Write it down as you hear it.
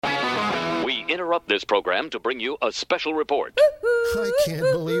interrupt this program to bring you a special report. I can't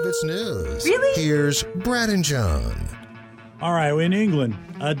believe it's news. Really? Here's Brad and John. All right, in England,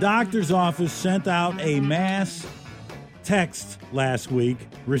 a doctor's office sent out a mass text last week,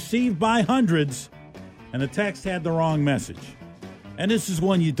 received by hundreds, and the text had the wrong message. And this is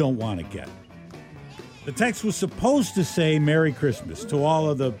one you don't want to get. The text was supposed to say Merry Christmas to all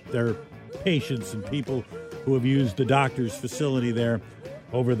of their patients and people who have used the doctor's facility there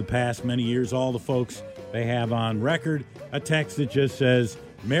over the past many years. All the folks they have on record, a text that just says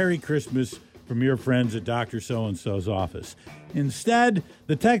Merry Christmas from your friends at Dr. So-and-so's office. Instead,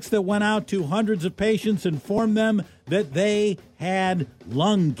 the text that went out to hundreds of patients informed them that they had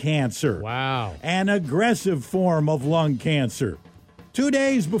lung cancer. Wow. An aggressive form of lung cancer. 2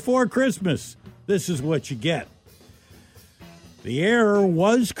 days before Christmas, this is what you get. The error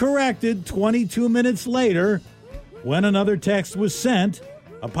was corrected 22 minutes later when another text was sent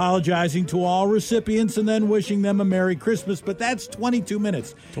apologizing to all recipients and then wishing them a Merry Christmas. But that's 22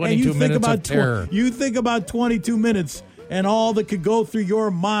 minutes. 22 minutes of terror. You think about 22 minutes and all that could go through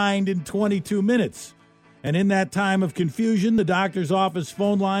your mind in 22 minutes. And in that time of confusion, the doctor's office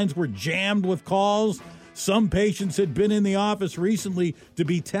phone lines were jammed with calls. Some patients had been in the office recently to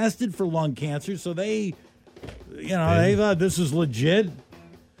be tested for lung cancer, so they thought this was legit.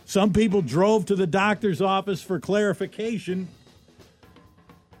 Some people drove to the doctor's office for clarification.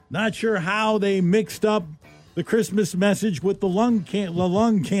 Not sure how they mixed up the Christmas message with the lung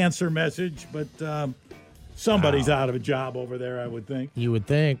cancer message, but somebody's out of a job over there, I would think. You would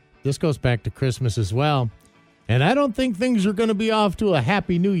think. This goes back to Christmas as well. And I don't think things are going to be off to a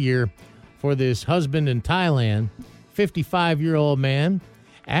happy new year for this husband in Thailand. 55-year-old man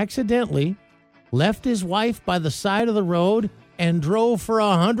accidentally left his wife by the side of the road and drove for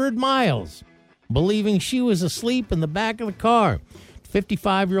 100 miles, believing she was asleep in the back of the car.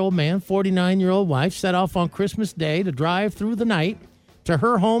 55-year-old man, 49-year-old wife set off on Christmas Day to drive through the night to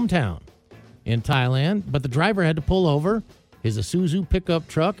her hometown in Thailand, but the driver had to pull over his Isuzu pickup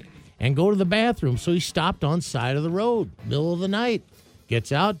truck and go to the bathroom, so he stopped on side of the road, middle of the night,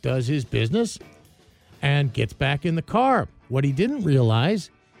 gets out, does his business, and gets back in the car. What he didn't realize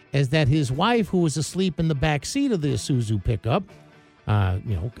is that his wife, who was asleep in the back seat of the Isuzu pickup,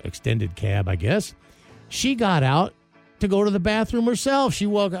 extended cab, I guess, she got out to go to the bathroom herself. She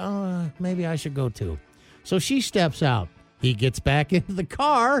woke up, maybe I should go too. So she steps out. He gets back into the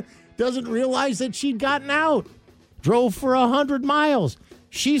car, doesn't realize that she'd gotten out, drove for 100 miles.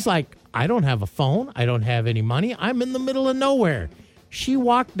 She's like, I don't have a phone. I don't have any money. I'm in the middle of nowhere. She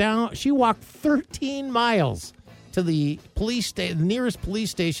walked 13 miles to the the nearest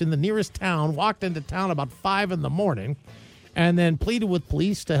police station, the nearest town, walked into town about 5 in the morning, and then pleaded with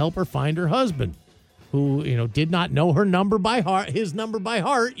police to help her find her husband, who, did not know her number by heart, his number by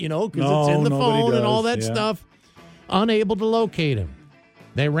heart, because it's in the phone and all that stuff. Unable to locate him.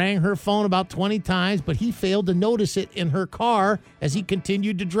 They rang her phone about 20 times, but he failed to notice it in her car as he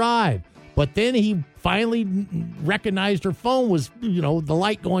continued to drive. But then he finally recognized her phone was, the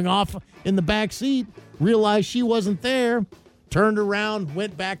light going off in the back seat, realized she wasn't there, turned around,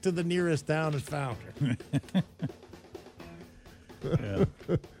 went back to the nearest town and found her.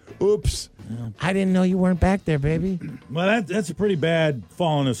 Yeah. Oops. I didn't know you weren't back there, baby. Well, that's a pretty bad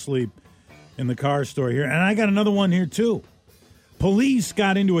falling asleep in the car story here. And I got another one here, too. Police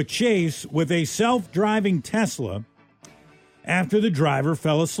got into a chase with a self-driving Tesla after the driver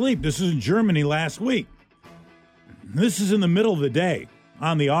fell asleep. This is in Germany last week. This is in the middle of the day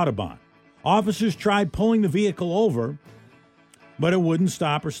on the Autobahn. Officers tried pulling the vehicle over, but it wouldn't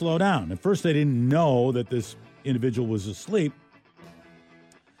stop or slow down. At first, they didn't know that this individual was asleep.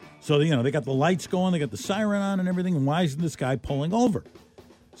 So, they got the lights going, they got the siren on and everything, and why isn't this guy pulling over?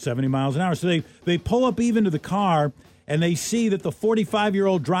 70 miles an hour. So they pull up even to the car, and they see that the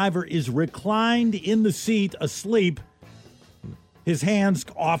 45-year-old driver is reclined in the seat, asleep, his hands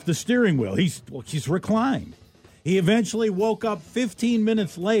off the steering wheel. He's reclined. He eventually woke up 15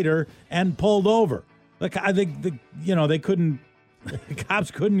 minutes later and pulled over. I think they couldn't. The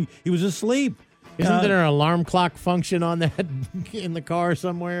cops couldn't. He was asleep. Isn't there an alarm clock function on that in the car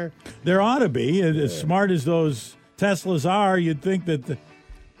somewhere? There ought to be. As smart as those Teslas are, you'd think that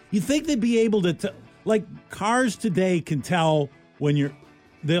they'd be able to like cars today can tell when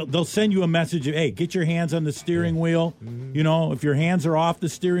they'll send you a message of, hey, get your hands on the steering wheel. Mm-hmm. If your hands are off the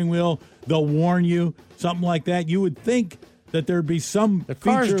steering wheel, they'll warn you, something like that. You would think that there'd be some The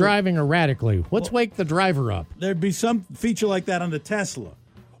car's driving erratically. Let's wake the driver up. There'd be some feature like that on the Tesla.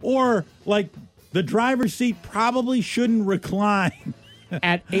 Or, like, the driver's seat probably shouldn't recline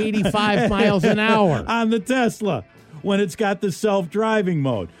at 85 miles an hour on the Tesla. when it's got the self-driving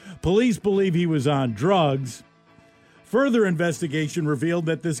mode. Police believe he was on drugs. Further investigation revealed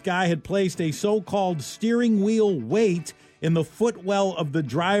that this guy had placed a so-called steering wheel weight in the footwell of the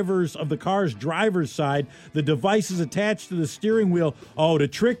car's driver's side. The device is attached to the steering wheel, to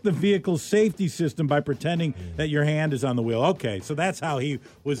trick the vehicle's safety system by pretending that your hand is on the wheel. Okay, so that's how he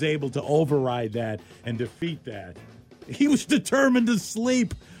was able to override that and defeat that. He was determined to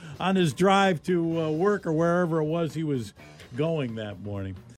sleep on his drive to work or wherever it was he was going that morning.